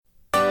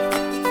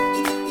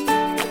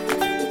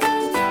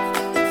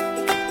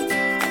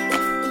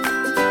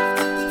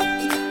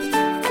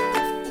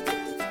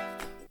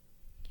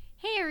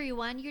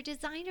your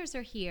designers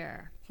are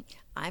here.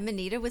 I'm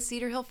Anita with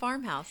Cedar Hill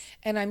Farmhouse.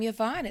 And I'm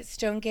Yvonne at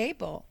Stone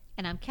Gable.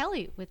 And I'm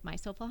Kelly with My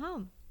Soulful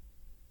Home.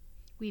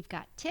 We've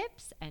got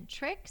tips and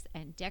tricks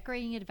and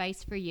decorating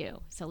advice for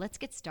you. So let's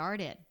get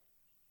started.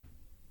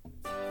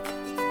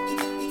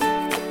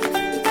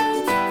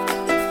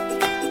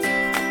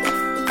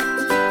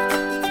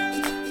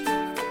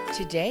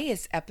 Today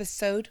is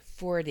episode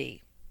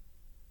 40.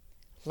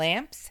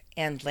 Lamps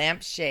and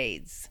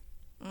lampshades.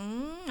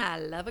 I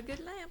love a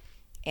good lamp.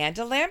 And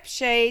a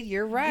lampshade,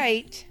 you're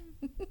right.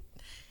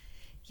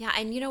 Yeah,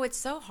 and it's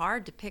so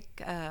hard to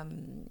pick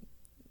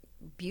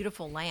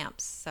beautiful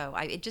lamps. So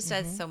it just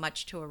adds so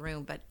much to a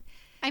room. But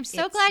I'm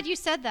so glad you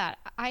said that.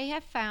 I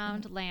have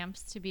found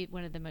lamps to be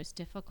one of the most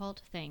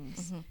difficult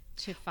things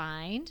to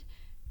find,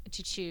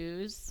 to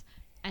choose,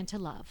 and to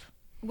love.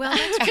 Well,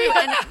 that's true.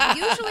 And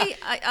usually,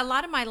 a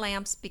lot of my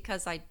lamps,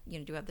 because I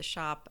do have the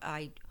shop,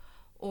 I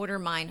order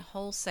mine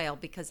wholesale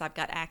because I've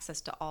got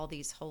access to all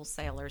these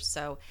wholesalers.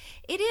 So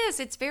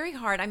it's very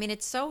hard. I mean,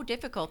 it's so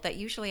difficult that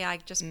usually I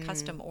just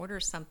custom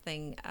order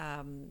something,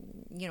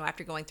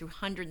 after going through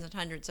hundreds and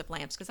hundreds of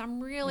lamps, because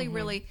I'm really,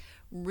 really,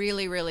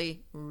 really,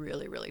 really,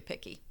 really, really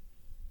picky.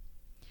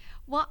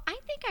 Well, I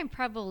think I'm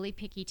probably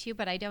picky too,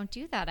 but I don't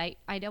do that.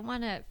 I don't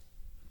want to.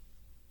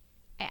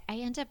 I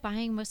end up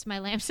buying most of my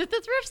lamps at the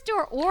thrift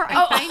store, or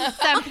I find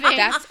something.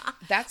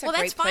 That's a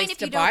great place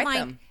to buy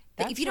them.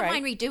 If you don't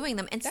mind redoing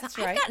them. And That's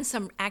I've right. gotten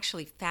some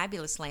actually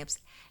fabulous lamps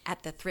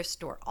at the thrift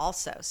store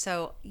also.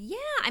 So, yeah,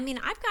 I mean,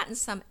 I've gotten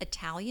some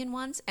Italian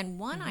ones, and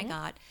one I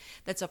got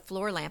that's a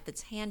floor lamp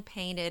that's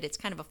hand-painted. It's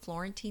kind of a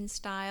Florentine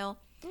style.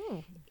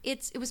 Ooh.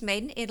 It was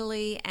made in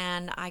Italy,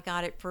 and I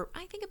got it for,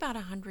 I think, about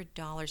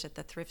 $100 at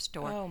the thrift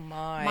store. Oh,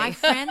 my. My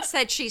friend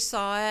said she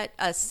saw it.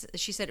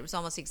 She said it was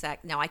almost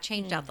exact. Now, I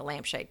changed out the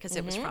lampshade because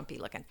it was frumpy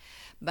looking.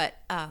 But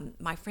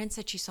my friend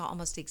said she saw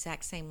almost the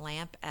exact same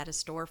lamp at a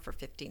store for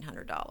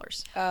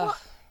 $1,500. Well,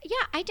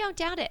 yeah, I don't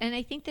doubt it. And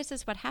I think this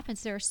is what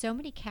happens. There are so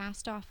many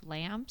cast-off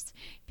lamps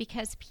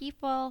because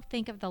people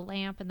think of the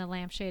lamp and the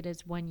lampshade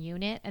as one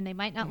unit, and they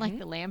might not like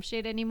the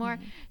lampshade anymore.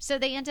 So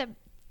they end up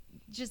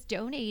just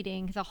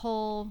donating the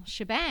whole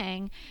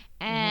shebang,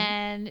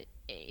 and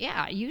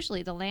yeah,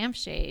 usually the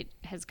lampshade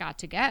has got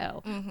to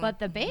go, but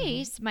the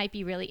base might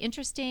be really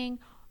interesting,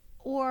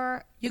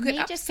 or You could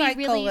may just upcycle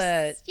be really,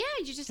 it. Yeah,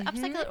 you just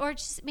upcycle it, or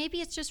just,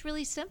 maybe it's just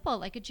really simple,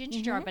 like a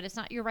ginger jar, but it's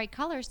not your right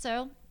color.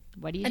 So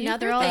what do you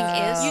Another do? thing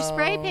is- you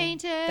spray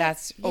paint it.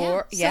 That's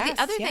So the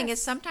other thing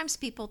is sometimes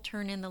people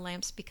turn in the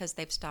lamps because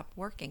they've stopped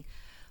working.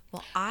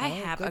 Well, I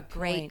have a good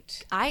great.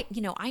 point. I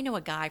know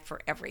a guy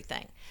for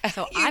everything.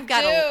 So You I've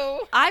got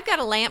do. I've got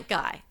a lamp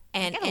guy, I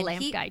and got a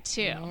lamp he, guy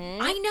too.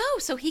 I know,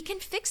 so he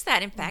can fix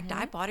that. In fact,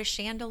 I bought a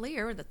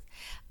chandelier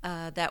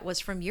that was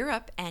from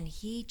Europe, and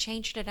he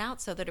changed it out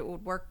so that it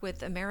would work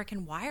with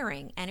American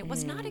wiring, and it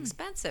was not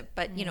expensive.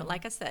 But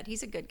like I said,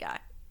 he's a good guy.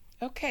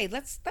 Okay,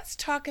 let's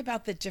talk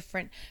about the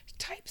different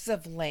types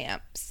of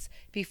lamps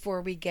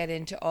before we get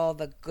into all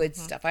the good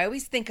stuff. I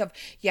always think of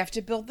you have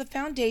to build the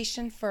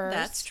foundation first.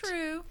 That's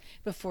true.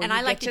 Before And you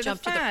I like get to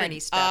jump to the fun. pretty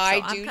stuff.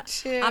 I so do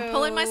too. I'm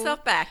pulling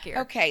myself back here.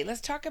 Okay,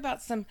 let's talk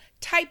about some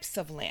types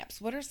of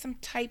lamps. What are some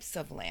types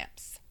of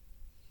lamps?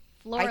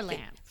 Floor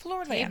lamp,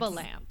 floor table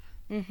lamps.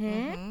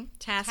 lamp,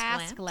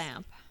 Task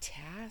lamp.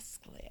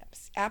 Task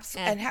lamps.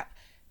 Absolutely. And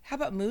how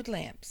about mood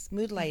lamps?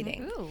 Mood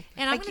lighting. Ooh.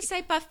 And I'm going to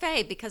say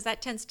buffet because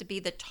that tends to be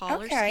the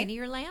taller, Okay.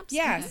 skinnier lamps.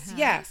 Yes,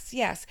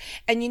 yes.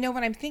 And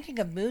when I'm thinking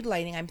of mood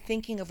lighting, I'm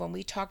thinking of when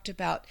we talked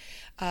about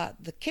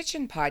the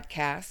kitchen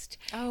podcast,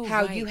 Oh,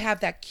 how right. you have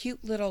that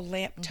cute little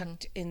lamp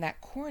tucked in that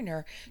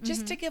corner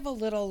just to give a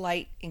little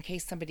light in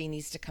case somebody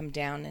needs to come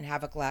down and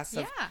have a glass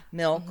of Yeah.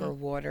 milk or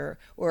water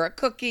or a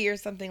cookie or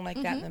something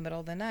like that in the middle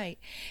of the night.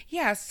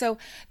 Yeah, so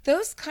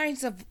those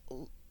kinds of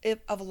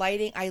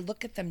lighting, I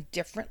look at them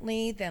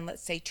differently than,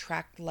 let's say,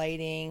 tract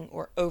lighting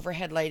or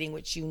overhead lighting,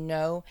 which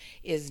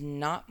is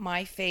not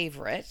my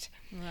favorite.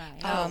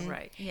 Right.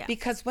 Right. Yeah.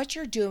 Because what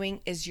you're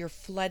doing is you're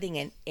flooding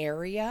an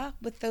area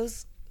with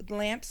those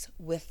lamps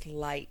with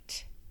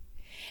light.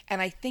 And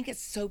I think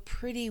it's so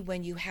pretty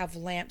when you have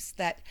lamps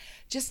that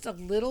just a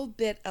little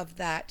bit of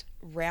that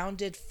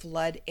rounded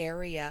flood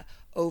area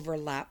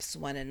overlaps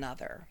one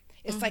another.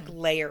 It's like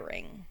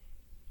layering.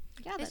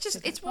 Yeah,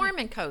 It's warm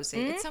and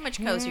cozy. It's so much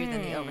cozier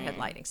than the overhead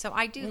lighting. So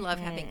I do love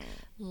having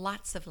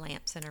lots of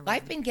lamps in a room.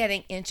 I've been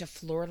getting into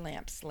floor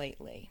lamps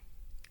lately.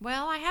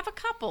 Well, I have a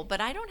couple,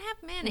 but I don't have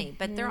many.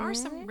 But there are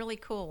some really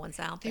cool ones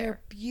out They're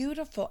there.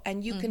 beautiful,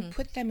 and you can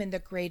put them in the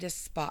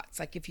greatest spots.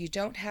 Like if you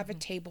don't have a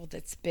table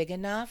that's big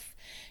enough,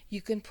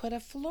 you can put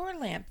a floor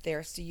lamp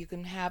there so you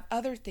can have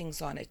other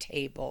things on a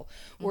table.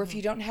 Or if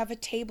you don't have a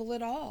table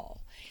at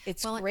all,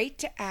 it's great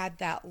to add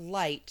that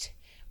light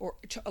or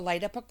to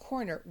light up a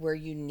corner where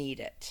you need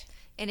it.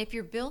 And if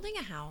you're building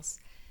a house,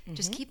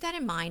 just keep that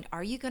in mind.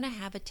 Are you going to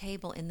have a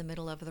table in the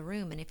middle of the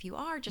room? And if you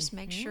are, just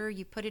make sure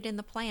you put it in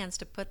the plans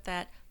to put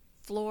that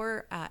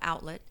floor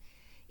outlet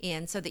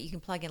in so that you can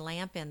plug a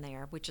lamp in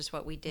there, which is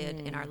what we did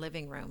in our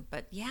living room.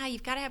 But yeah,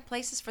 you've got to have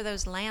places for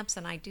those lamps,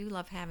 and I do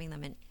love having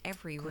them in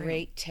every room.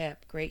 Great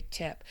tip. Great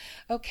tip.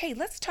 Okay,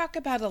 let's talk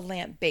about a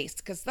lamp base,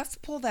 because let's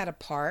pull that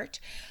apart.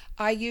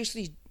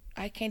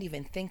 I can't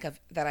even think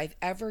of that I've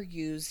ever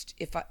used,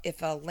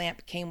 if a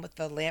lamp came with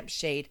a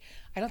lampshade,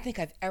 I don't think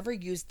I've ever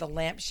used the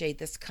lampshade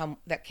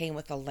that came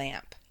with a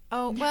lamp.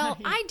 Oh, well,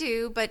 I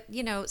do, but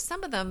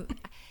some of them,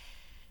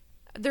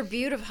 they're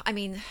beautiful. I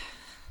mean,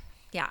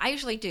 yeah, I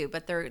usually do,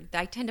 but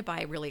I tend to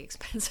buy really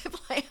expensive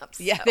lamps.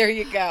 Yeah, so. there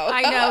you go.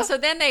 I know. So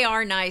then they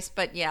are nice,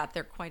 but yeah,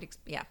 they're quite,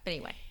 but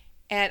anyway.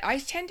 And I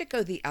tend to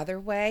go the other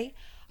way.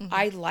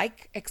 I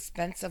like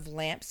expensive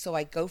lamps, so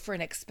I go for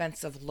an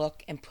expensive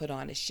look and put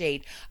on a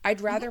shade.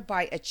 I'd rather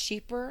buy a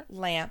cheaper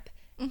lamp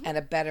and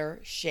a better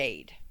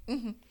shade,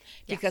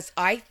 because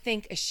I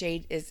think a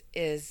shade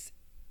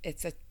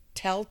it's a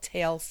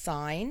telltale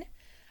sign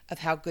of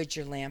how good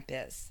your lamp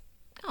is.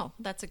 Oh,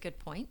 that's a good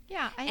point.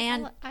 Yeah,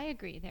 I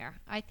agree there.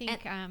 I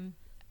think. I'm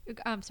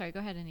sorry. Go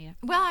ahead, Anita.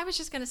 Well, I was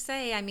just going to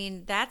say. I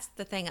mean, that's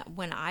the thing.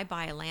 When I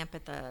buy a lamp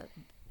at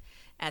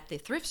the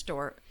thrift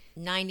store,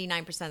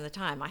 99% of the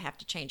time I have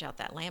to change out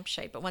that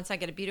lampshade. But once I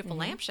get a beautiful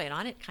lampshade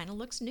on, it kind of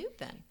looks new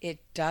then. It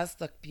does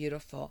look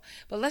beautiful.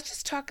 But let's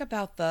just talk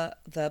about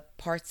the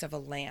parts of a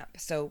lamp.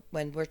 So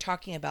when we're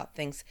talking about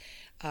things,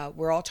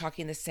 we're all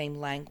talking the same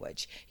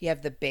language. You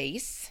have the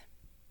base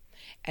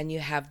and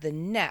you have the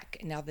neck.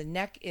 Now the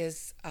neck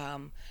is,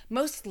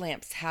 most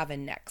lamps have a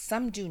neck.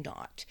 Some do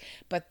not.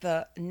 But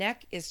the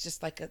neck is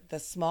just like the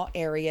small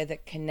area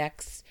that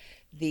connects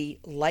the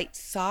light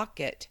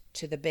socket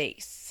to the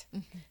base.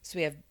 So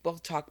we'll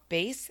talk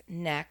base,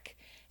 neck,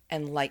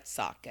 and light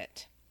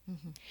socket.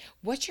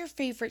 What's your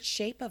favorite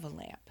shape of a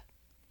lamp?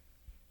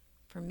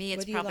 For me,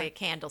 it's probably a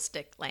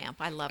candlestick lamp.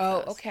 I love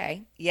those. those.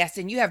 Okay. Yes,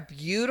 and you have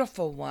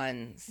beautiful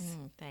ones.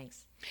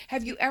 Thanks.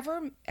 Have you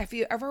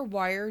ever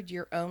wired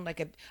your own,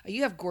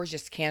 you have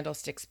gorgeous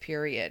candlesticks,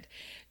 period.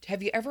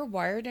 Have you ever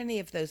wired any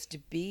of those to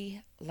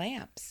be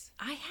lamps?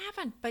 I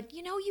haven't, but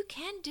you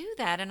can do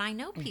that, and I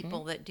know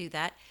people that do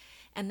that.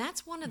 And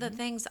that's one of the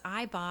things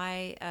I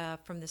buy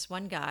from this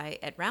one guy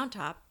at Round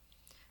Top,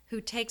 who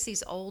takes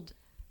these old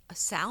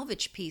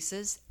salvage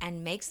pieces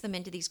and makes them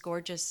into these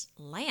gorgeous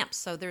lamps.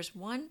 So there's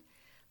one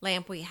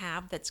lamp we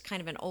have that's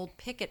kind of an old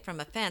picket from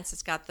a fence.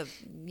 It's got the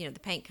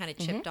paint kind of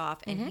chipped off,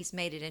 and he's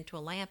made it into a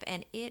lamp,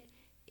 and it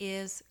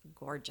is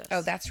gorgeous.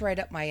 Oh, that's right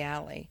up my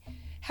alley.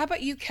 How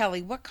about you,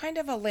 Kelly? What kind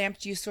of a lamp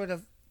do you sort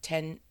of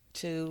tend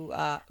to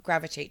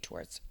gravitate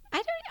towards? I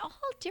don't know,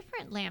 all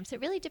different lamps.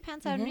 It really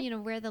depends on,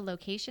 where the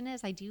location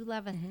is. I do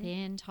love a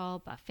thin, tall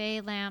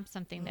buffet lamp,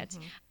 something that's,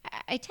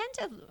 I tend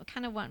to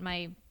kind of want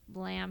my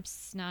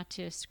lamps not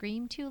to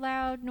scream too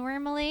loud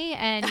normally.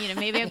 And,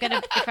 maybe if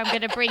I'm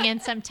going to bring in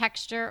some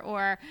texture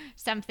or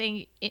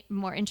something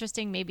more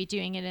interesting, maybe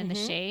doing it in the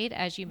shade,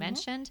 as you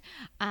mentioned.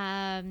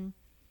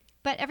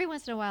 But every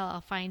once in a while I'll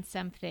find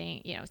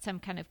something, some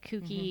kind of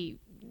kooky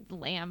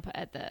lamp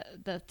at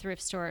the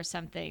thrift store or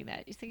something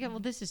that you think, well,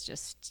 this is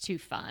just too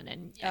fun,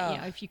 and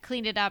if you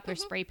clean it up or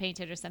spray paint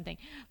it or something.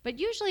 But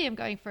usually I'm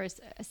going for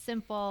a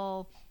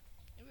simple,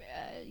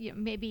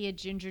 maybe a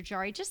ginger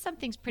jar, just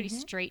something's pretty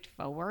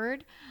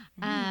straightforward.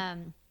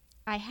 I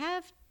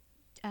have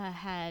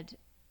had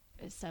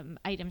some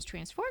items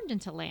transformed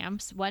into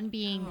lamps, one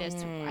being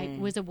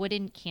was a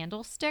wooden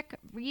candlestick,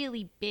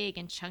 really big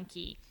and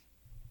chunky,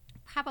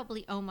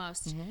 probably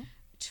almost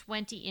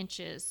 20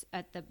 inches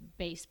at the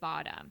base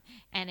bottom,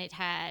 and it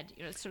had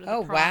sort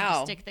of the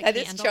prong to stick the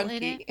candle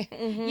in it.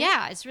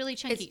 Yeah, it's really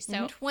chunky. It's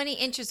 20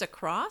 inches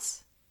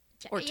across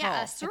or tall?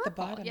 Yeah, a circle. At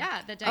the bottom.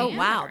 Yeah, the diameter. Oh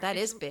wow, that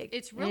is big.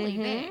 It's really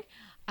big.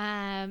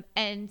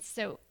 And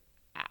so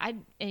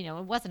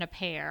it wasn't a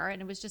pear,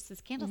 and it was just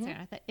this candlestick,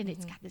 and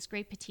it's got this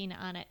great patina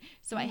on it.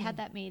 So I had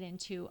that made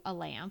into a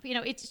lamp.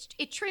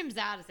 It trims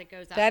out as it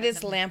goes up. That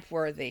is lamp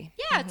worthy.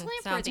 Yeah, it's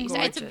lamp worthy. So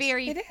it's a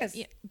very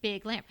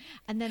big lamp.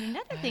 And then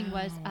another thing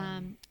was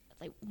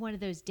like one of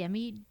those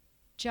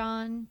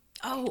demi-john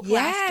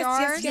glass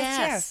jars.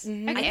 Yes.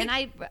 And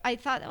I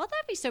thought, well,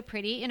 that'd be so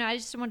pretty. I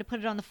just wanted to put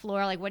it on the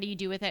floor. Like, what do you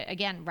do with it?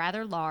 Again,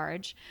 rather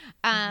large.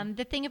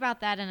 The thing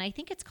about that, and I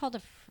think it's called a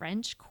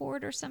French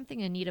cord or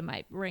something. Anita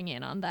might ring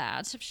in on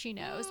that if she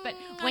knows. But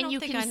when you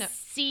can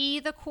see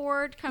the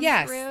cord come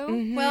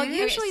through. Well,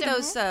 usually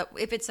those,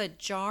 if it's a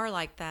jar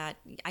like that,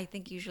 I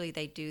think usually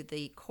they do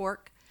the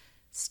cork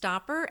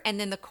stopper, and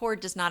then the cord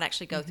does not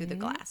actually go through the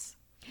glass.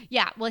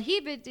 Yeah, well,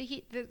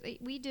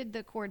 we did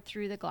the cord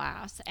through the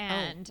glass,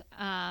 and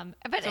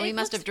but so he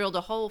must have drilled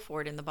a hole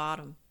for it in the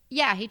bottom.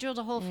 Yeah, he drilled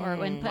a hole for it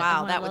and put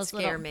wow, one that of would those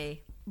scare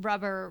me.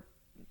 Rubber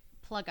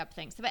plug up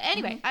things. But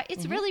anyway,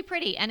 it's really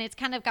pretty, and it's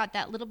kind of got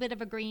that little bit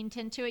of a green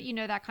tint to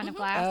it. That kind of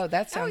glass. Oh,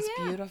 that sounds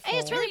beautiful. Hey,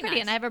 it's really pretty,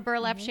 nice. And I have a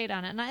burlap shade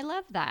on it, and I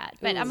love that.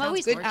 But I'm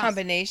always good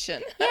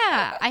combination.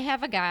 Yeah, I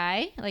have a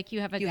guy like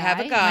you have a guy. You have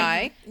a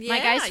guy. My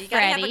guy's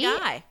Freddie, have a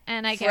guy.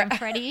 and I get him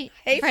Freddie.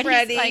 Hey, Freddie's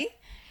Freddie. Like,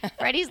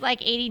 Freddie's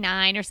like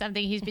 89 or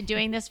something. He's been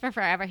doing this for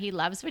forever. He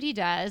loves what he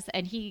does,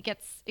 and he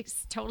gets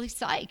totally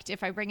psyched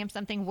if I bring him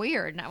something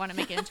weird and I want to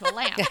make it into a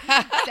lamp. So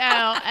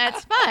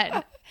it's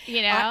fun,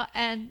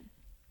 and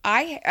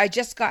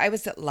I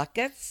was at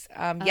Luckett's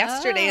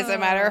yesterday, as a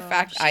matter of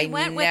fact. She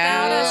went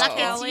without us,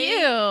 Kelly.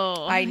 you.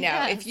 I know.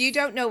 Yes. If you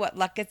don't know what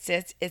Luckett's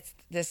is, it's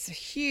this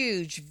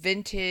huge,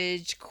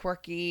 vintage,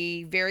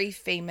 quirky, very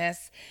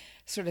famous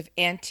sort of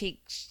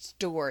antique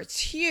store. It's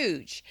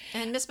huge.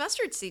 And Miss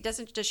Mustard Seed,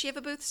 does she have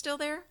a booth still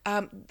there?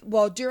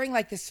 Well, during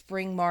like the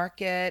spring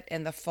market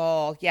and the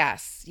fall,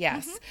 yes.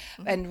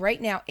 And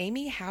right now,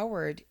 Amy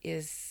Howard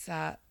is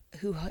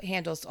who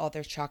handles all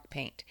their chalk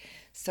paint.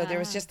 So there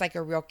was just like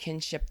a real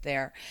kinship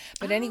there.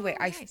 But anyway,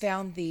 nice. I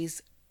found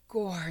these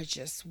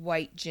gorgeous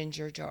white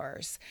ginger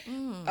jars.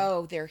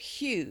 Oh, they're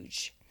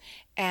huge.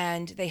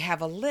 And they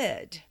have a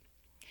lid.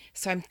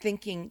 So I'm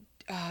thinking,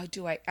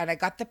 and I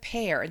got the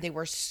pair, and they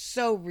were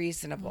so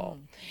reasonable.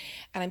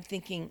 And I'm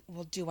thinking,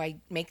 well, do I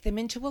make them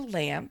into a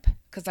lamp?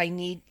 Because I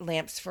need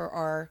lamps for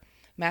our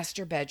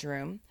master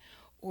bedroom.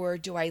 Or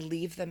do I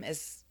leave them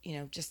as,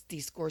 just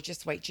these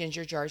gorgeous white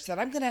ginger jars that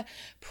I'm going to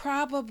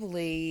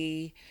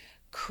probably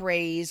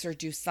craze or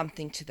do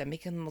something to them,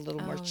 making them a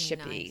little more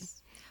chippy.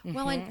 Nice.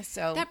 Well, and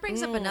so that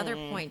brings up another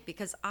point,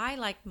 because I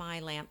like my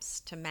lamps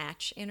to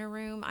match in a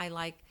room. I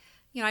like,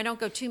 I don't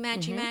go too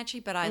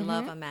matchy-matchy, but I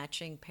love a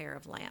matching pair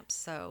of lamps.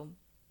 So,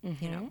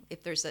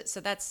 if there's so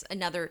that's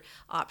another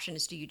option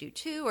is, do you do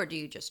two or do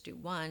you just do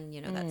one?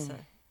 That's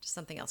just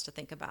something else to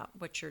think about,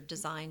 what your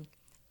design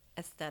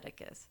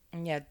aesthetic is.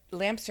 Yeah,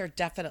 lamps are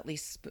definitely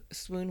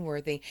swoon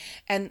worthy.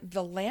 And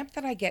the lamp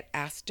that I get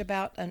asked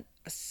about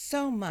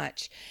so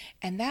much,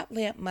 and that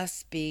lamp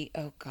must be,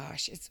 oh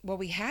gosh,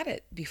 we had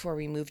it before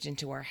we moved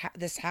into our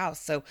this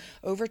house, so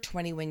over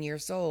 21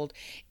 years old.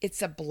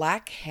 It's a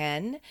black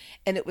hen,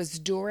 and it was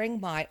during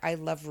my I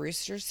love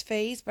roosters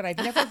phase, but I've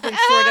never been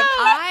sort of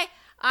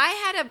I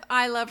had a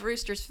I love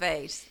roosters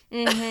phase.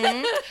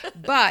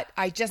 But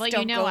I just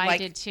don't go I like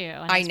did too.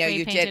 And I know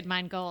you painted did.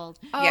 mine gold.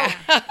 Oh, Yeah.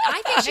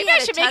 I think she Maybe I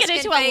had should a make it Tuscan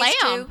into a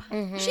face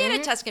lamp. too. She had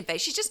a Tuscan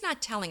face. She's just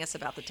not telling us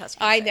about the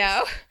Tuscan I face.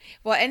 know.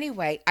 Well,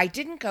 anyway, I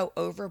didn't go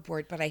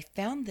overboard, but I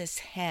found this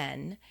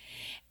hen,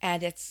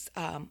 and it's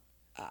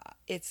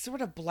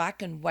sort of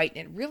black and white,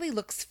 and it really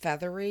looks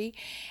feathery,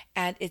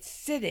 and it's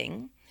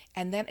sitting.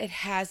 And then it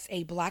has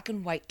a black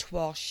and white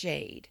toile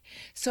shade.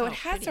 So it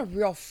has a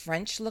real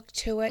French look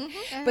to it,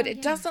 but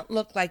it doesn't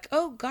look like,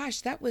 oh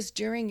gosh, that was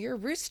during your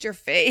rooster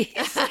phase.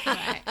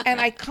 And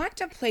I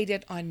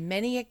contemplated on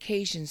many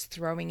occasions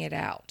throwing it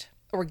out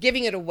or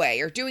giving it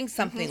away or doing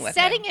something with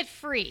Setting it. it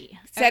free.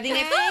 Setting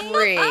it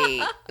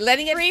free.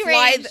 Letting it Free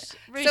fly. range So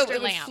rooster it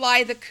would lamp.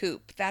 fly the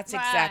coop. That's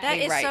exactly That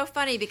is right. so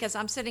funny, because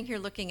I'm sitting here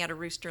looking at a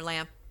rooster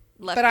lamp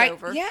left But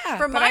over yeah,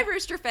 from but my I-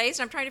 rooster face,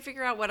 and I'm trying to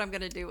figure out what I'm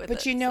going to do with it.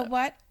 But you know so.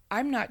 what?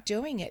 I'm not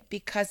doing it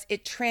because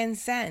it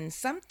transcends.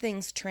 Some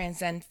things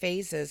transcend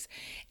phases,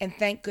 and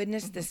thank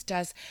goodness this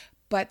does.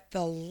 But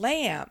the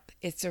lamp,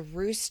 it's a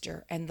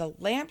rooster, and the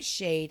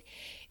lampshade,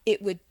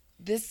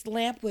 this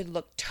lamp would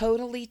look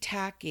totally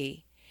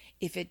tacky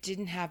if it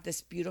didn't have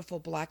this beautiful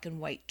black and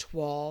white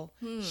toile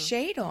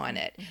shade on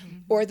it.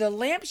 Or the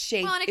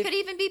lampshade. Well, and it could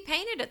even be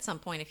painted at some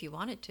point if you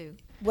wanted to.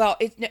 Well,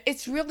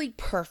 it's really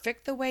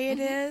perfect the way it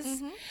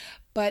is.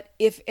 But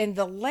in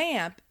the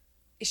lamp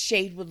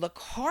shade would look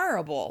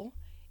horrible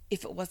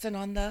if it wasn't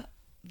on the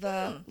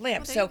lamp. Well,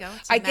 there So you go.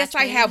 It's a I guess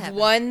match I made in have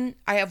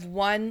heaven.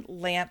 one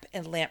lamp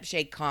and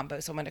lampshade combo,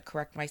 so I'm going to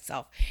correct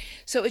myself.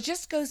 So it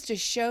just goes to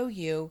show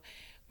you,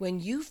 when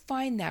you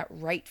find that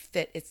right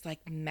fit, it's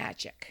like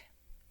magic.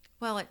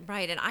 Well,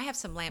 right. And I have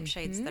some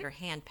lampshades that are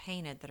hand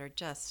painted that are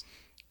just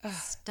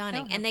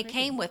stunning. And they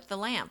came with the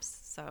lamps.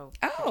 So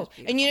Oh,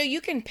 and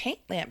you can paint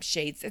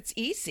lampshades. It's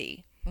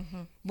easy.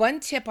 One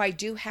tip I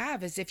do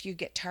have is, if you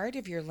get tired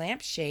of your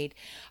lampshade,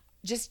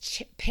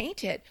 just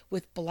paint it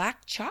with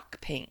black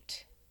chalk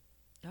paint.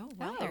 Oh,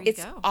 wow. There you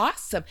It's go.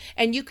 awesome.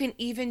 And you can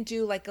even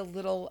do like a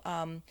little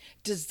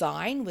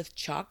design with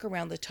chalk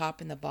around the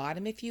top and the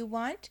bottom if you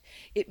want.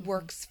 It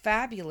works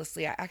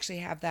fabulously. I actually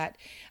have that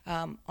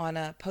on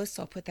a post.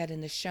 So I'll put that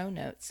in the show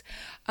notes.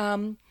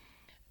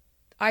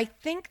 I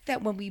think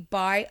that when we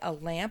buy a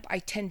lamp, I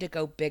tend to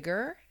go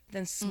bigger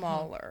than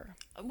smaller.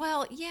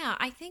 Well, yeah,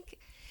 I think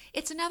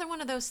it's another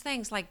one of those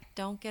things, like,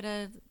 don't get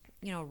a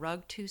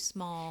rug too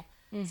small.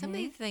 Some of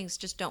these things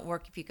just don't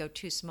work if you go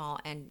too small.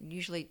 And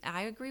usually,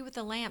 I agree with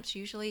the lamps.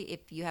 Usually,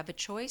 if you have a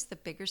choice, the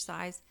bigger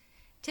size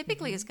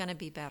typically is going to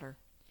be better.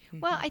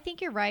 Well, I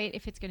think you're right.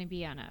 If it's going to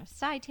be on a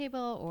side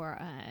table or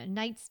a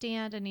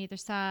nightstand on either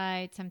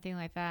side, something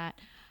like that.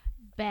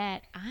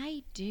 But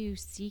I do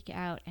seek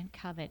out and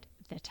covet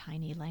the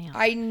tiny lamp.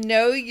 I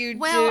know you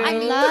Well, do. I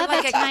mean, love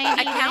like a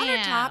tiny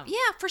countertop. lamp. Yeah,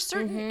 for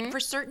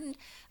certain.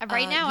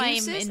 Right now, I am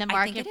uses, in the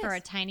I think market it for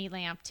is. a tiny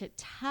lamp to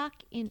tuck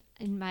in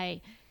my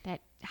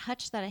that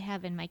hutch that I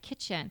have in my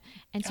kitchen,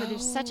 and so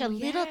there's such a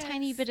little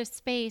tiny bit of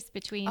space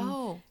between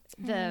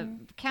the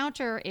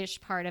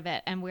counter-ish part of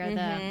it and where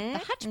the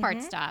hutch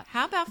part stops.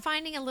 How about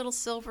finding a little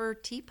silver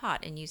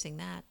teapot and using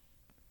that?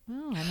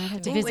 Oh, I might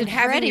have to Ooh, visit and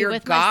having Freddie your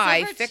with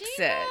guy my silver fix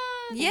cheetah. it.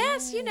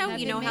 Yes, you Have know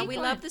him how make we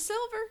one. love the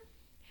silver.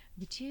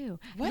 Me too.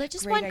 What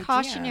Just great one idea.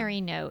 cautionary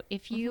note.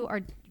 If you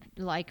are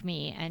like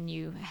me and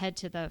you head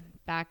to the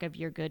back of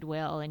your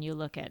Goodwill and you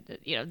look at,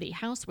 the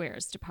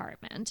housewares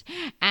department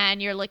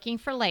and you're looking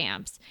for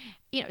lamps,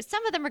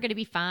 some of them are going to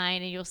be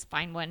fine and you'll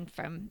find one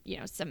from,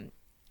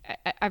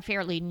 a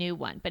fairly new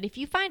one. But if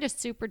you find a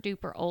super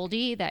duper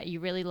oldie that you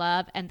really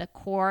love and the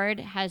cord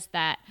has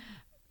that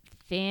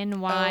thin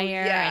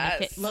wire and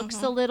if yes. it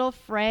looks a little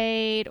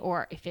frayed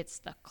or if it's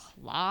the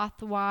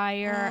cloth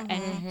wire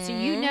and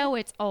so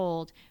it's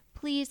old,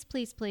 please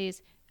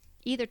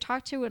either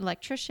talk to an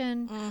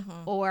electrician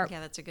or Yeah,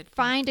 that's a good point.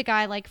 find a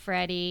guy like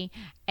Freddie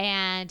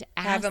and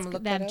Have ask him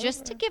look them it just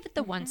over. to give it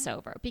the once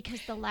over,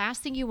 because the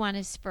last thing you want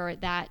is for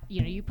that,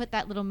 you put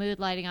that little mood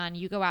lighting on,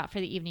 you go out for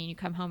the evening, you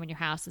come home and your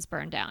house is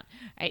burned down,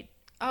 right?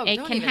 Oh, it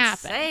don't can even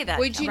happen. say that.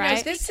 Would you know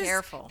Right? this Be is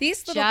careful.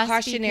 these little Just be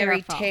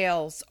cautionary careful.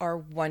 tales are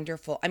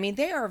wonderful. I mean,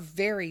 they are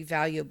very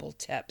valuable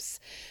tips.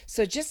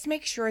 So just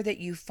make sure that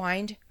you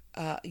find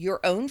your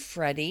own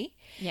Freddie.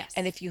 Yes.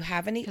 And if you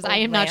have any, Because old I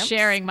am lamps, not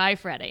sharing my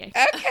Freddie.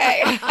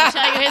 Okay. I'll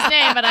tell you his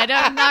name, but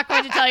I'm not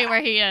going to tell you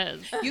where he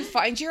is. You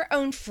find your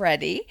own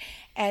Freddie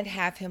and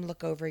have him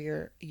look over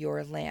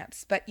your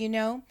lamps. But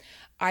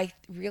I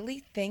really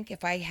think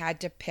if I had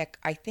to pick,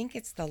 I think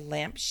it's the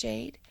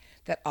lampshade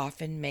that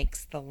often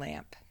makes the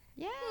lamp.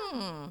 Yeah.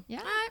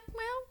 Yeah.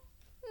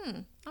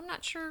 I'm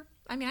not sure.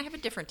 I mean, I have a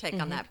different take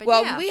on that. But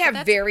Well, yeah, we so have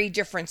that's- very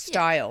different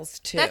styles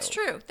too. That's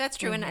true. That's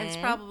true, and it's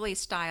probably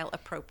style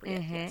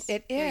appropriate. Yes.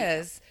 It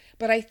is.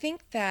 But I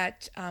think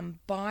that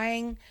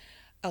buying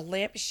a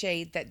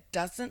lampshade that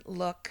doesn't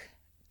look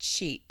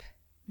cheap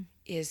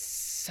is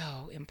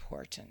so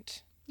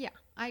important. Yeah,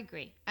 I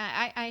agree.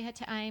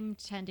 I'm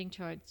tending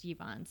towards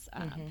Yvonne's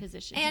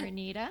position And- here,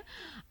 Anita.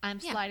 I'm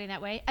sliding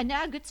that way. And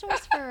now a good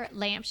source for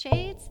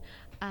lampshades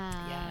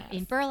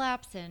in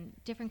burlaps and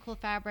different cool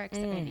fabrics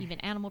and even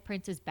animal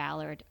prints is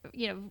Ballard.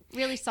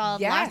 Really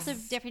solid, lots of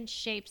Yes. different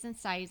shapes and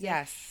sizes.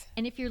 Yes.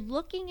 And if you're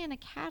looking in a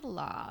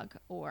catalog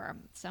or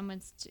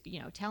someone's,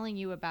 telling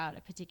you about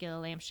a particular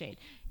lampshade,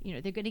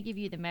 they're going to give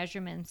you the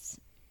measurements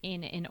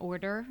in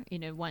order,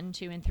 1,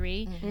 2, and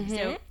 3.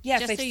 So Yes,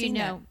 just I've so you seen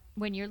know, that.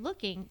 when you're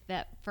looking,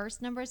 that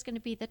first number is going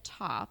to be the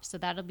top. So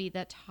that'll be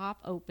the top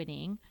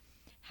opening,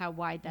 how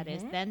wide that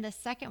is. Then the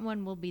second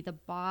one will be the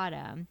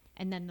bottom.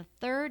 And then the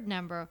third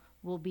number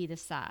will be the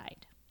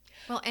side.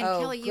 Well, and Oh,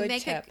 Kelly, you good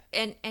make tip.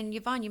 and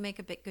Yvonne, you make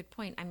a good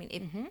point. I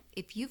mean,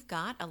 if you've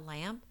got a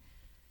lamp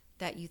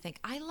that you think,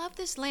 I love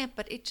this lamp,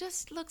 but it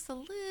just looks a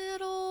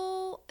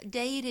little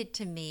dated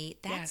to me,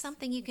 that's Yes.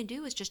 something you can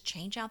do is just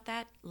change out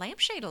that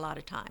lampshade a lot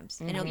of times,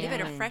 and it'll give it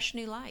a fresh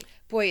new life.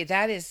 Boy,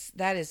 that is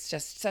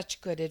just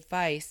such good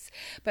advice.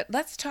 But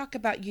let's talk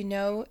about,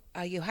 you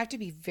have to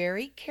be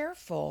very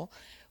careful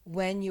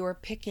when you're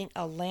picking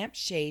a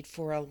lampshade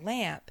for a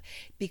lamp,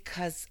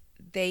 because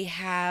they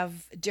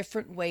have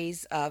different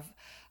ways of,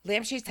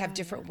 lampshades have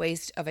different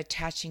ways of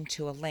attaching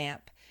to a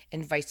lamp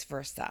and vice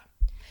versa.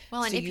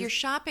 Well, and So if you're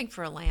shopping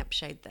for a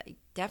lampshade,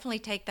 definitely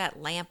take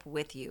that lamp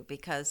with you,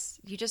 because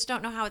you just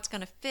don't know how it's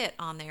going to fit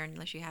on there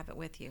unless you have it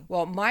with you.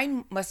 Well,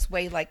 mine must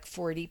weigh like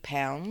 40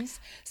 pounds.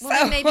 Well,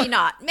 then maybe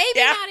not. Maybe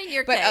not in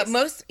your but,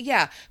 case.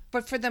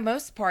 But for the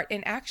most part,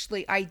 and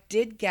actually I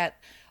did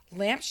get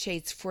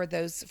lampshades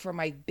for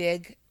my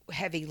big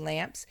heavy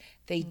lamps.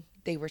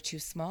 They were too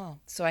small,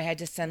 so I had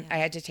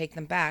to take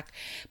them back.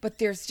 But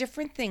there's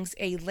different things.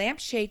 A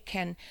lampshade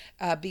can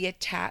be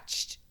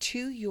attached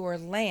to your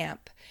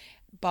lamp,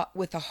 but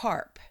with a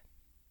harp.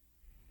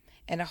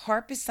 And a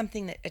harp is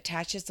something that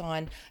attaches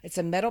on, it's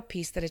a metal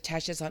piece that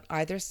attaches on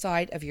either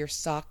side of your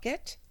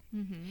socket.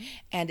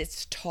 And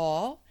it's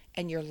tall,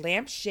 and your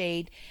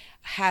lampshade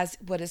has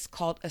what is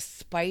called a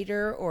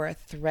spider or a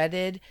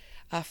threaded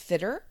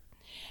fitter.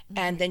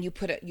 And then you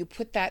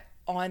put that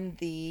on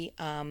the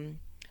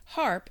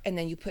harp, and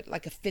then you put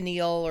like a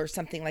finial or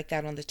something like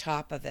that on the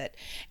top of it.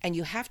 And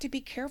you have to be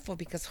careful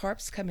because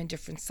harps come in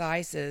different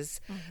sizes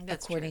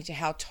according to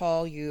how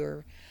tall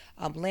your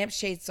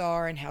lampshades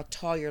are and how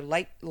tall your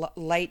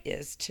light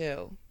is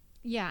too.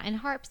 Yeah, and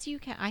harps,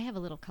 I have a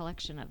little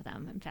collection of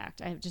them. In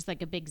fact, I have just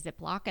like a big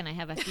Ziploc, and I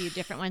have a few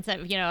different ones that,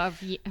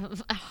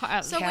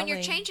 So when you're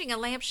Kelly. changing a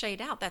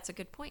lampshade out, that's a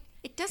good point.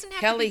 It doesn't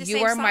have Kelly, to be the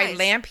you same are my size.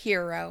 lamp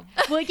hero.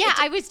 Well, yeah,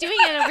 I was doing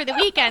it over the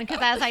weekend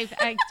because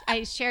as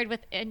I shared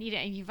with Anita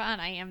and Yvonne,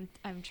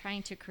 I'm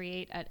trying to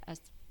create a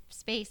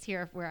space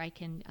here where I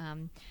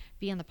can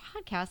be on the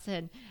podcast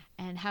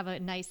and have a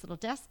nice little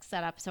desk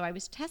set up. So I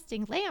was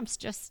testing lamps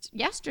just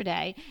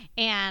yesterday,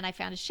 and I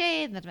found a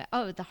shade, and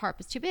then, the harp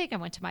is too big. I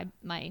went to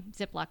my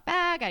Ziploc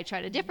bag. I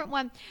tried a different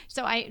one.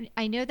 So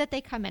I know that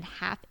they come in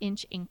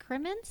 1/2-inch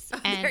increments.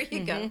 And There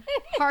you go.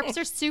 harps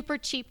are super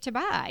cheap to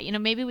buy.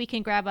 Maybe we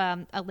can grab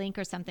a link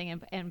or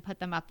something and put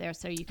them up there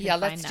so you can Yeah,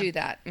 find let's them. do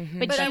that. Mhm.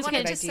 But But I you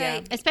wanted can- to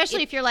say,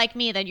 especially if you're like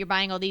me, that you're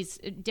buying all these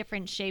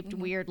different shaped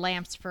weird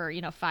lamps for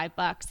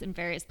 $5 in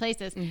various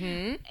places,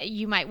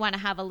 you might want to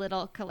have a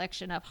little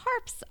collection of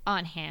harps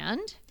on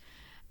hand,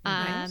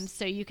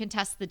 so you can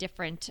test the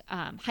different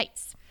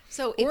heights.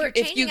 So if Or you're if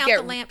you changing out get-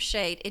 the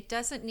lampshade, it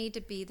doesn't need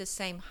to be the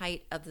same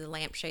height of the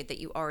lampshade that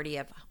you already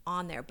have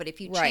on there. But if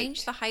you Right.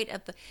 change the height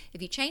of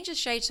if you change the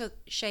shade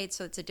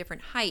so it's a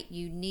different height,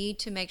 you need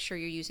to make sure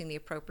you're using the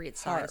appropriate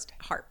sized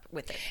harp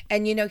with it.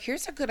 And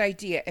here's a good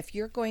idea. If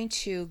you're going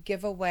to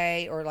give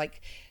away or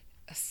like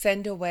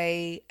send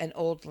away an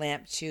old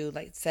lamp to,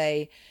 like,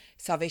 say,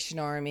 Salvation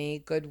Army,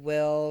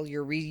 Goodwill,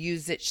 your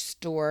reuse it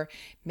store,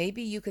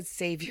 maybe you could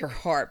save your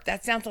harp.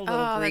 That sounds a little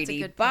Oh, that's a greedy,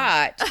 good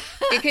point. but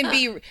it can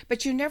be.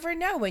 But you never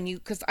know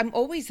because I'm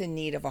always in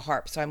need of a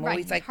harp, so I'm Right.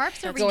 always like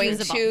Harps are going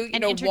reusable to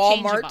and Walmart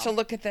to interchangeable.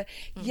 look at the.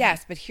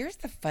 Yes, but here's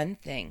the fun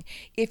thing: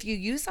 if you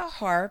use a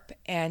harp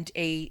and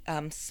a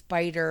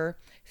spider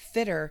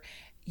fitter,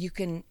 you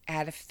can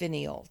add a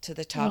finial to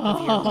the top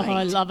of your light.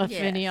 I love a Yes.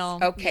 finial.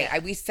 Okay,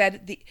 we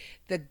said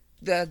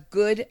the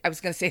good. I was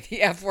going to say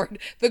the F word.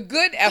 The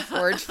good F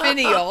word,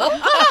 finial.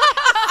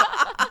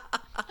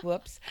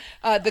 Whoops.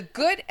 The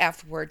good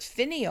F word,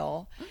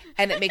 finial,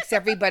 and it makes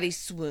everybody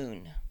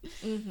swoon.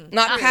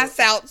 Not pass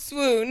out,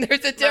 swoon.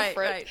 There's a difference.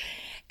 right.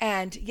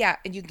 And yeah,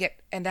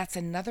 and that's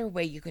another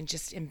way you can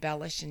just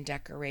embellish and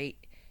decorate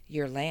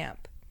your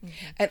lamp.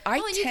 And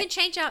Well, and you can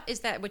change out. Is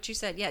that what you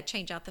said? Yeah,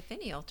 change out the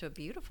finial to a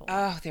beautiful one.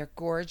 Oh, they're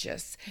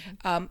gorgeous.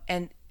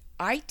 And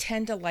I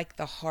tend to like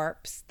the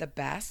harps the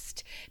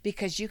best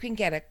because you can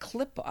get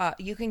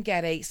you can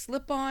get a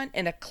slip-on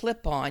and a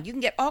clip-on. You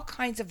can get all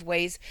kinds of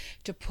ways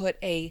to put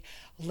a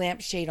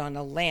lampshade on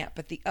a lamp.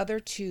 But the other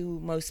two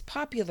most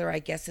popular, I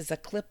guess, is a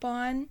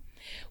clip-on,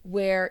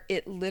 where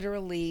it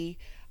literally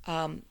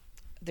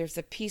there's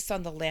a piece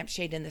on the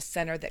lampshade in the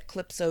center that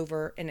clips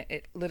over, and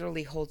it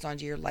literally holds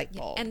onto your light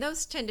bulb. And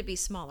those tend to be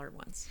smaller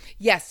ones.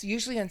 Yes,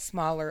 usually on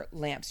smaller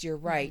lamps, you're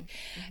right.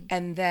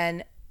 And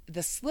then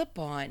the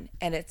slip-on,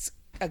 and it's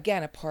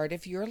again a part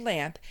of your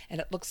lamp,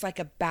 and it looks like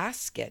a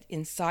basket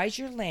inside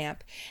your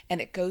lamp, and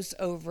it goes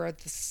over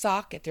the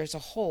socket. There's a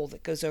hole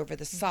that goes over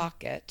the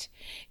socket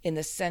in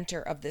the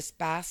center of this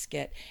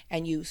basket,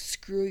 and you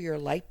screw your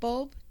light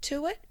bulb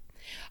to it.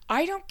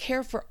 I don't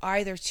care for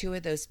either two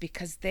of those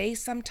because they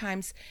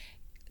sometimes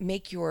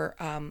make your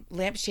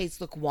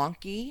lampshades look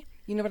wonky.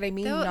 You know what I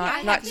mean?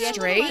 I Not have to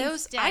straight. admit,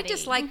 Those, I Steady.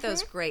 dislike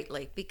those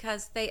greatly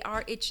because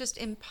it's just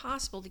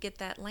impossible to get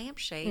that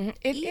lampshade.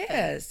 It even.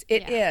 is.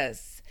 It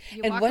is.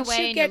 You And walk once away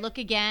you and get you look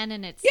again,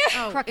 and it's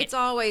Oh, crooked. it's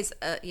always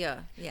yeah.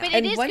 But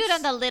And it is once- good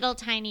on the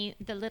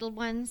little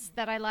ones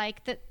that I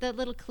like. The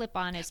little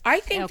clip-on is.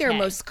 I think they're okay.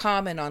 most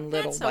common on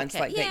little That's ones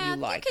okay. like that you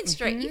like. You can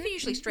straighten. You can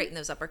usually straighten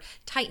those up or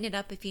tighten it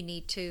up if you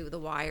need to. The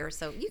wire,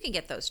 so you can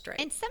get those straight.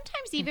 And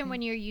sometimes even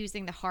when you're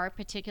using the harp,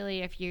 particularly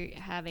if you're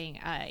having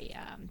a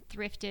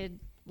thrifted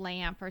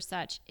lamp or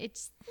such,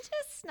 it's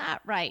just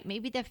not right.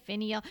 Maybe the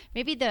finial,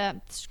 maybe the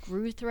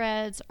screw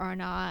threads are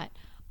not,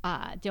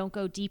 don't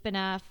go deep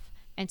enough.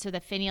 And so the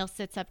finial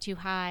sits up too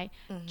high.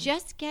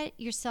 Just get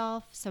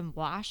yourself some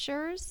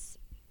washers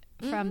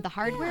from the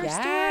hardware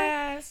store.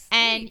 Yes.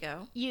 And you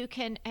go. you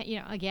can,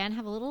 again,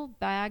 have a little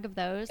bag of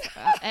those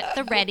at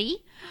the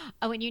ready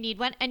when you need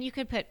one. And you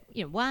can put,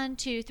 1,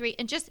 2, 3,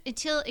 and just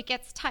until it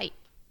gets tight.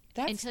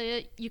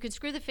 Until you can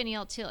screw the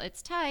finial till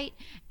it's tight,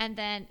 and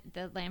then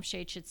the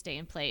lampshade should stay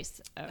in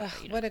place.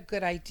 What a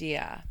good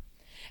idea.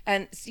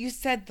 And so you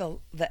said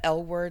the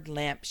L word,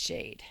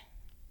 lampshade.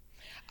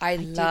 I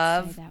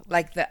love say that word.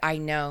 like I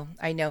know.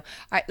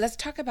 Let's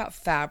talk about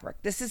fabric.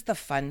 This is the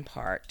fun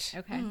part.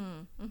 Okay.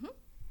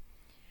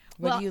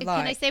 What do you like?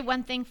 Can I say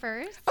one thing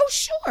first? Oh,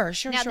 sure.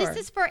 Now, sure. this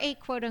is for a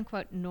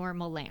quote-unquote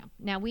normal lamp.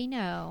 Now, we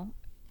know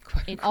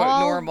quote in unquote all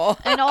normal.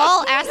 in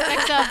all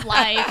aspects of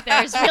life,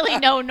 there's really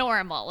no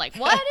normal. Like,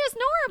 what is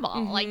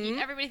normal? Like,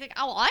 everybody think,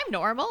 oh, well, I'm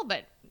normal,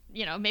 but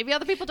maybe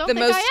other people don't The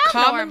think most I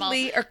am normal.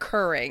 commonly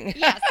occurring.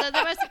 Yeah, so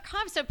the most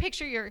common. So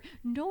picture your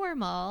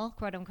normal,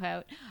 quote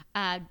unquote,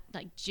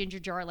 like ginger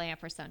jar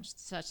lamp or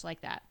such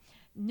like that.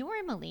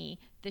 Normally,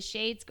 the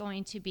shade's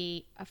going to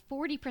be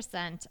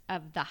 40%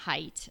 of the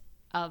height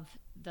of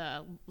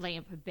the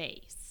lamp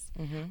base,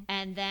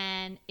 and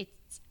then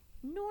it's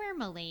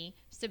normally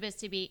supposed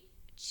to be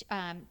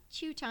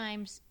 2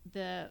 times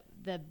the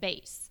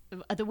base,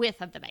 the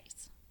width of the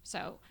base.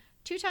 So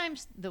 2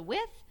 times the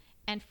width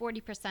and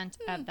 40%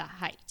 of the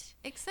height.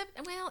 Except,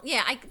 well,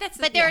 yeah, that's.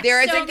 But there are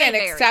There is so again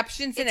many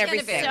exceptions in It's gonna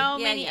everything. vary. So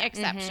Yeah, many yeah.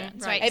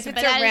 exceptions, Right. right? If So, it's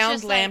but that a is round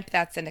just lamp, like,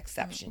 that's an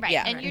exception. right?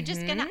 Yeah. And you're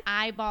just gonna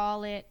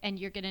eyeball it, and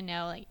you're gonna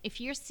know, like, if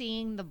you're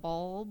seeing the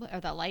bulb or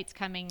the lights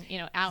coming,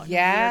 out in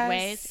Yes, weird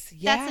ways,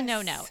 that's a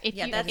no-no. yes. If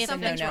Yeah, you, that's if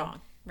something's the,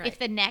 wrong. Right. If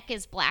the neck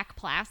is black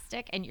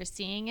plastic and you're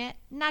seeing it,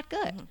 not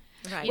good.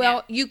 Right.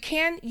 Well,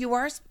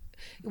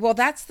 well,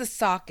 that's the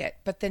socket,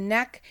 but the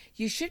neck,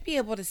 you should be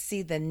able to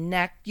see the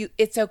neck.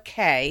 It's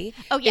okay.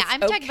 Oh yeah, It's I'm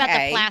talking about the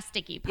okay.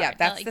 plasticky part. Yeah,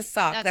 that's Like, the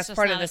socket. That's just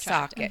part of not the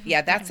attractive. socket.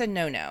 Yeah, that's a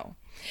no-no.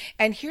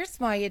 And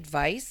here's my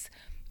advice.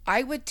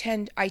 I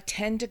tend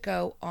to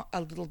go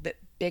a little bit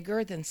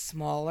bigger than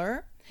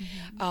smaller,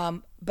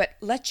 but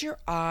let your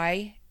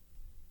eye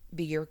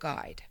be your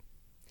guide.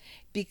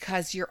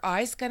 Because your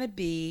eye's going to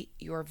be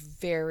your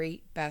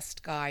very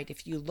best guide.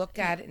 If you look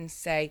at it and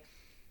say,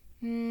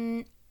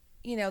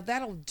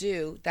 that'll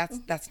do.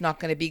 That's not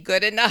going to be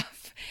good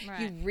enough.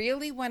 Right. You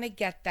really want to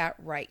get that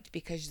right,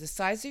 because the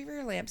size of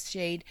your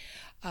lampshade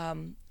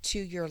to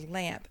your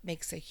lamp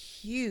makes a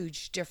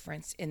huge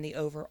difference in the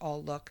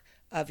overall look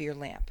of your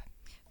lamp.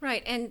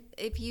 Right, and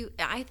I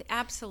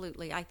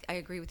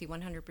agree with you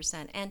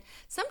 100%. And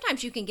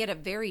sometimes you can get a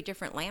very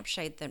different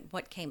lampshade than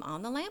what came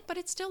on the lamp, but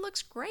it still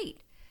looks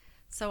great.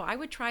 So I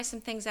would try some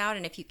things out,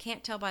 and if you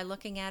can't tell by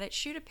looking at it,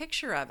 shoot a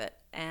picture of it,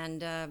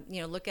 and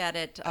look at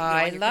it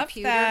I on your love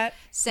computer. that.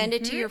 Send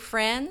it to your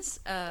friends,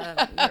 or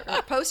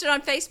post it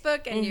on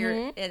Facebook,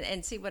 and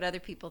and see what other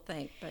people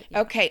think. But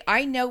Okay,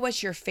 I know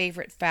what your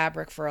favorite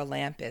fabric for a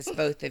lamp is,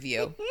 both of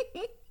you.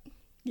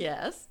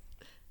 Yes,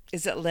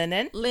 Is it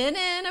linen?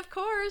 linen, of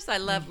course. I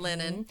love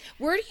linen.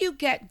 Where do you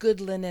get good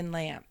linen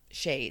lamp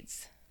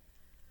shades?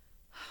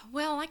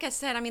 Well, like I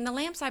said, I mean, the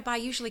lamps I buy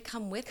usually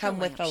come with the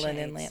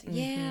linen lamp.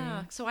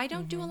 Yeah, so I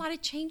don't do a lot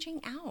of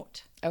changing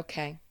out.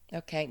 Okay.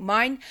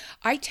 Mine,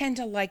 I tend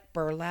to like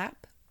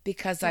burlap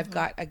because I've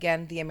got,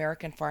 again, the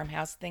American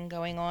farmhouse thing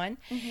going on.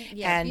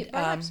 Yeah, And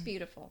burlap's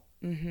beautiful.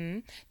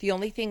 the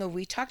only thing,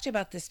 we talked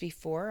about this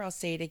before, I'll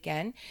say it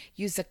again,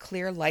 use a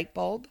clear light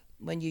bulb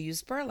when you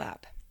use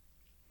burlap.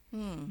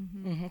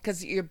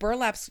 Because your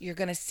burlaps, you're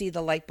going to see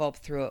the light bulb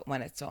through it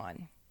when it's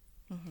on.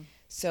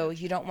 So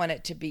you don't want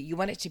it to be, you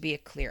want it to be a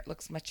clear. It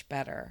looks much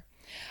better.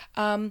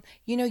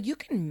 You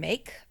can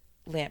make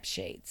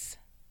lampshades.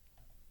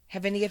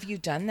 Have any of you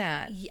done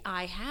that?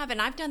 I have,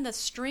 and I've done the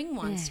string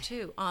ones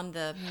too on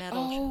the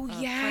metal. Oh,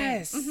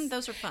 yes.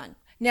 Those are fun.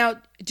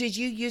 Now, did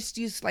you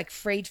use like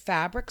frayed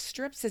fabric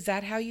strips? Is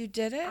that how you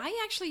did it? I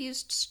actually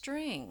used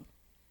string.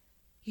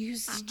 You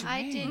used string.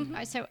 I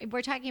did. So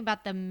we're talking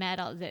about the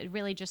metal,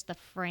 really just the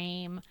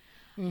frame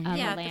of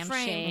Yeah, a the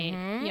lampshade.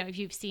 frame. If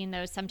you've seen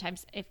those,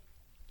 sometimes if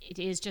it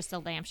is just a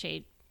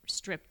lampshade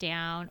stripped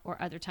down, or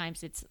other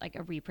times it's like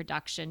a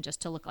reproduction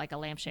just to look like a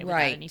lampshade without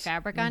Right. any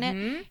fabric on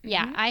it.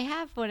 Yeah, I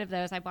have one of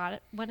those. I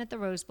bought one at the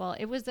Rose Bowl.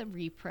 It was a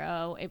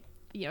repro.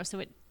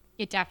 So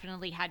it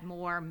definitely had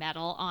more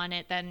metal on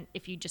it than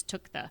if you just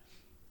took the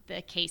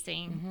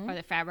casing or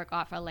the fabric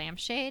off a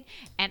lampshade.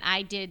 And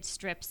I did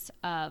strips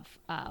of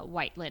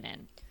white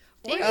linen.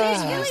 It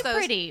was really those-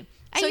 pretty.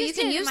 So I you used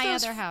can it use in my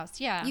those other house.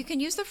 Yeah. You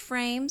can use the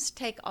frames,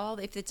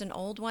 if it's an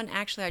old one.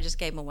 Actually, I just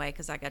gave them away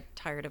because I got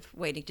tired of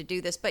waiting to do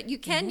this. But you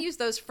can use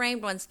those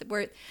framed ones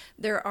where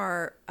there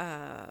are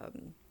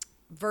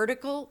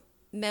vertical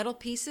metal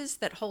pieces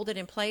that hold it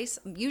in place.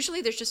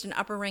 Usually there's just an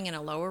upper ring and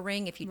a lower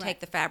ring. If you take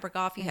the fabric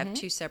off, you have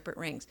two separate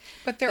rings.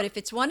 But if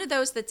it's one of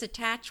those that's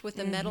attached with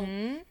the metal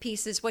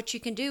pieces, what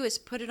you can do is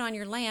put it on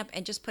your lamp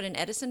and just put an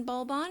Edison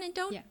bulb on and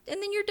and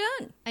then you're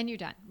done. And you're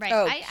done. Right.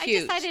 Oh, I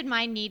cute. decided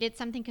mine needed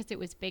something because it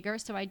was bigger.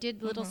 So I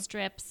did little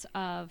strips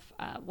of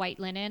white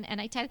linen,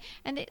 and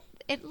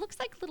it looks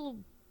like little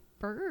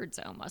birds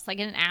almost, like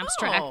in an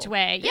abstract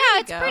way. there Yeah, you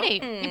it's go. pretty.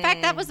 In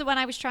fact, that was the one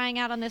I was trying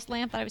out on this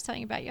lamp that I was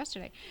telling you about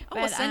yesterday.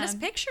 Well, send us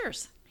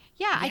pictures.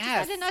 Yeah, I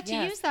Yes, decided not to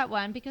yes. use that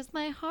one because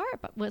my heart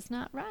was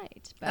not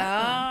right. But, Oh, you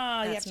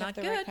have That's to have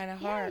not the right good. kind of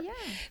heart. yeah.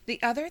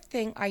 The other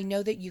thing, I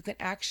know that you can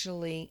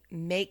actually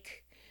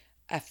make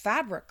a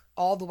fabric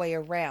all the way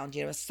around,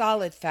 a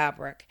solid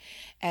fabric.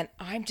 And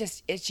I'm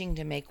just itching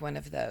to make one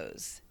of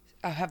those.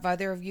 Have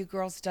either of you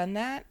girls done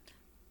that?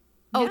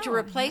 Oh, No, to I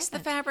replace the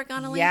haven't. fabric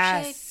on a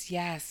lampshade?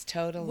 Yes,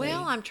 totally.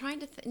 Well, I'm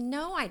trying to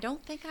no, I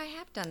don't think I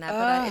have done that.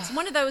 But it's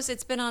one of those,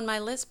 it's been on my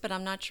list, but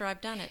I'm not sure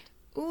I've done it.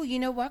 Ooh, you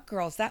know what,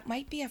 girls? That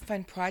might be a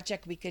fun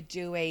project. We could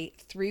do a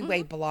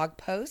 3-way blog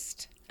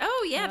post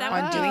Oh, yeah, that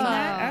on would be doing fun.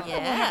 that. Oh, we'll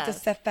have to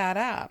Yes. set that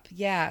up.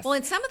 Yes. Well,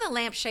 and some of the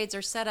lampshades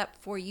are set up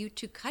for you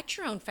to cut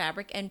your own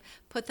fabric and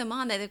put them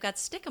on there. They've got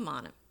stick-em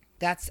on them.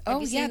 that's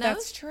you seen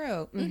that's those?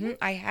 true.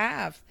 I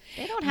have.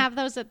 They don't have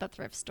those at the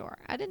thrift store.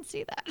 I didn't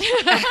see that.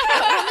 Well, no,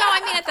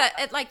 I mean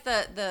at like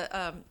the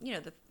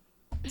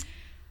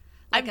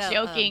I'm like a,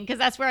 joking because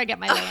that's where I get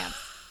my lamps.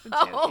 I'm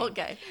Oh, joking.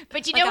 okay.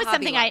 But you Like know a what's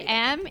something I Hobby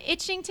Lobby. am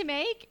itching to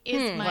make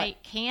is my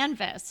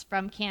canvas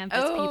from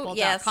canvaspeople.com.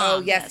 yes.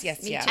 Oh, yes,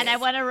 yes, me yes. too. And I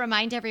want to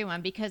remind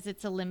everyone, because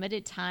it's a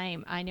limited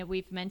time. I know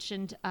we've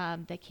mentioned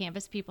that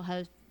Canvas People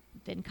have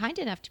been kind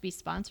enough to be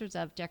sponsors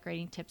of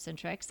Decorating Tips and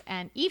Tricks,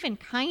 and even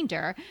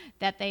kinder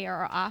that they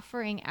are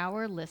offering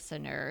our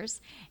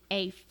listeners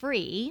a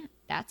free,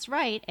 that's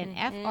right, an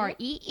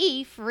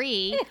FREE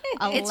free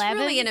 11. It's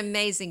really an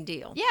amazing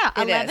deal. Yeah,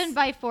 It 11 is.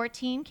 by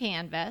 14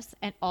 canvas,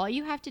 and all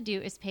you have to do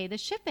is pay the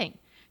shipping.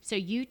 So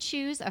you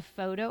choose a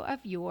photo of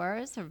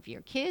yours, of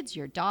your kids,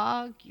 your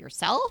dog,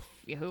 yourself,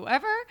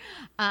 whoever,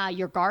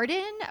 your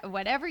garden,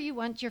 whatever you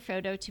want your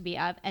photo to be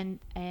of, and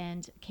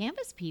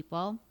Canvas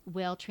People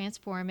will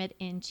transform it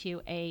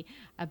into a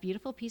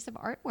beautiful piece of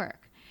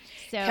artwork.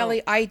 So,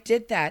 Kelly, I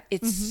did that.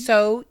 It's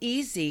so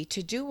easy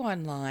to do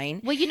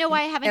online. well, you know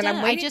why I haven't and done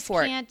I'm it? I waiting just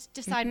for it. can't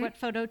decide what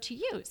photo to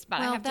use. But I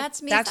Well, have to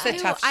that's me That's too. a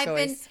tough I've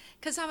been choice.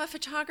 because I'm a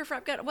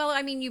photographer.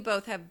 I mean, you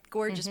both have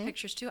gorgeous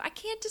pictures too. I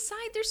can't decide.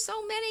 There's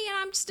so many, and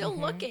I'm still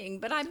looking.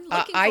 But I'm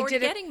looking I forward to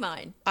did it- getting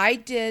mine. I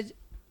did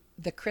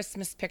the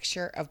Christmas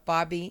picture of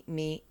Bobby,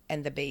 me,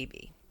 and the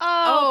baby.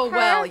 Oh,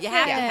 well, you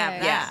have to perfect.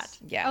 have that.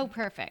 Yeah. Oh,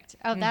 perfect.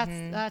 Oh,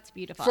 that's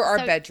beautiful. For our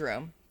So-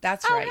 bedroom.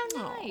 That's Oh, right.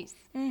 how nice.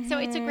 So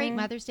it's a great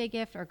Mother's Day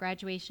gift or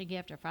graduation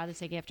gift or Father's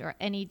Day gift or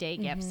any day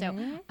gift. So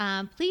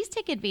please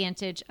take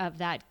advantage of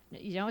that.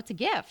 You know, it's a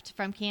gift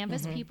from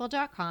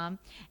canvaspeople.com.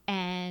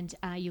 And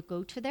you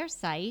go to their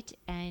site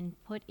and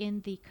put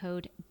in the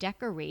code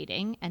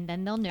decorating. And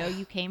then they'll know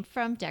you came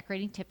from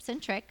Decorating Tips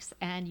and Tricks.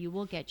 And you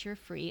will get your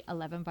free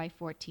 11 by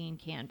 14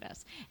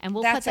 canvas. And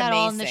we'll That's put that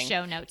all in the amazing.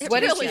 show notes. What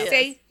too. did really you is.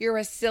 say? You're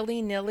a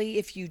silly nilly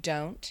if you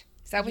don't.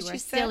 Is that what You you are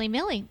said? silly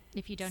Millie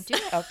if you don't do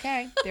it.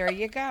 Okay, there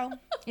you go.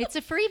 It's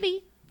a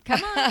freebie.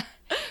 Come on.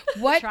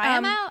 What? Try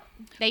them out.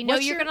 They know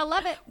what's you're your- going to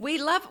love it. We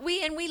love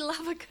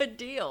a good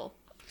deal.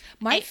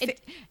 My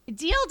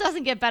Deal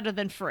doesn't get better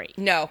than free.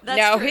 no,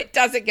 That's true. it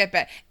doesn't get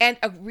better, and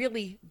a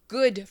really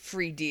good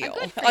free deal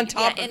on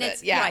top and of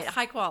it's it. Yes. right,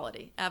 high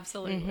quality.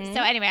 Absolutely.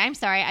 So anyway, I'm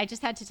sorry. I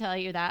just had to tell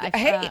you that.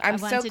 Hey, I I'm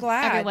so wanted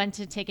glad. everyone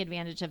to take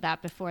advantage of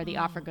that before the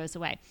offer goes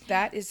away.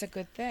 That is a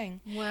good thing.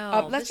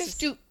 Well, let's this just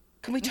do.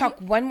 Can we talk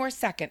one more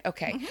second?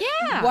 Okay.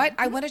 Yeah. What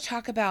I want to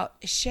talk about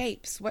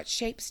shapes. What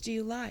shapes do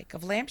you like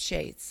of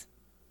lampshades?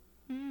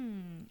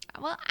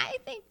 Well, I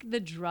think the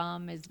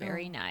drum is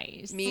very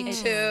nice. Me It-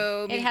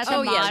 too. It has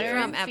Oh, a yeah, the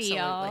modern drum, feel,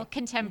 absolutely.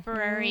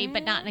 contemporary,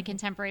 but not in a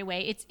contemporary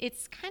way.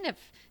 It's kind of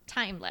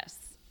timeless.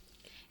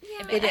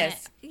 It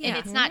is. And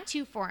it's not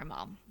too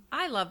formal.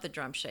 I love the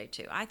drum shade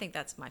too. I think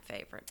that's my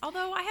favorite.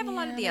 Although I have a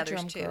lot of Yeah, the I'm a others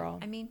drum too. girl.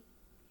 I mean,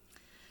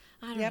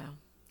 I don't Yep. know.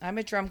 I'm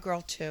a drum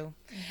girl too,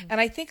 and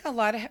I think a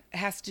lot of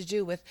has to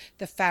do with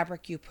the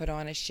fabric you put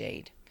on a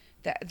shade.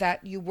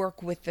 That you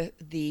work with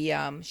the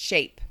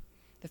shape,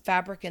 the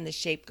fabric and the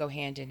shape go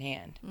hand in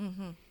hand.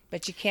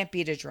 But you can't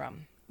beat a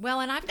drum. Well,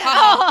 and I've got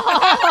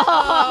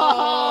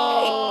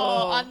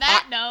On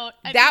that note,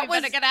 I that think we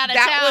was better get out of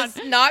that town. was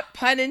not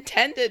pun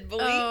intended.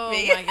 Believe oh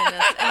me. my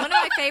goodness. And one of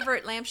my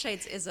favorite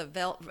lampshades is a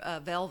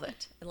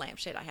velvet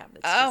lampshade I have.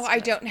 That's Oh, just, I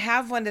don't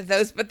have one of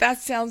those, but that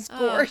sounds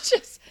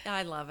gorgeous.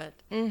 I love it.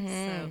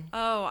 So,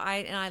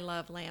 I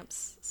love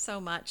lamps so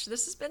much.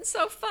 This has been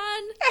so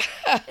fun.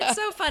 It's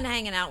so fun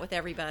hanging out with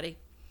everybody.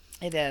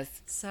 It is.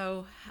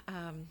 So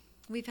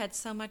we've had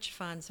so much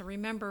fun. So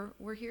remember,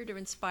 we're here to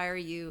inspire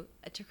you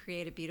to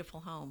create a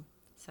beautiful home.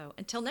 So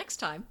until next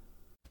time.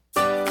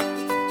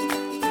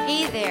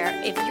 Hey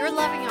there, if you're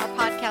loving our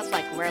podcast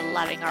like we're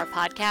loving our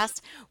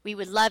podcast, we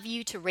would love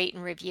you to rate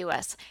and review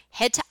us.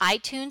 Head to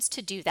iTunes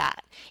to do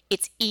that.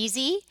 It's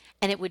easy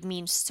and it would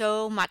mean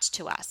so much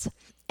to us.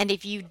 And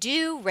if you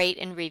do rate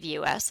and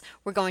review us,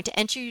 we're going to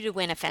enter you to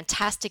win a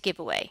fantastic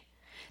giveaway.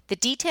 The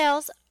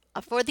details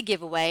for the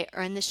giveaway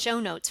are in the show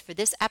notes for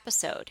this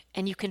episode,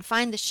 and you can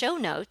find the show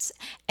notes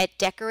at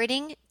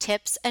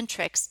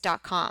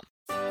decoratingtipsandtricks.com.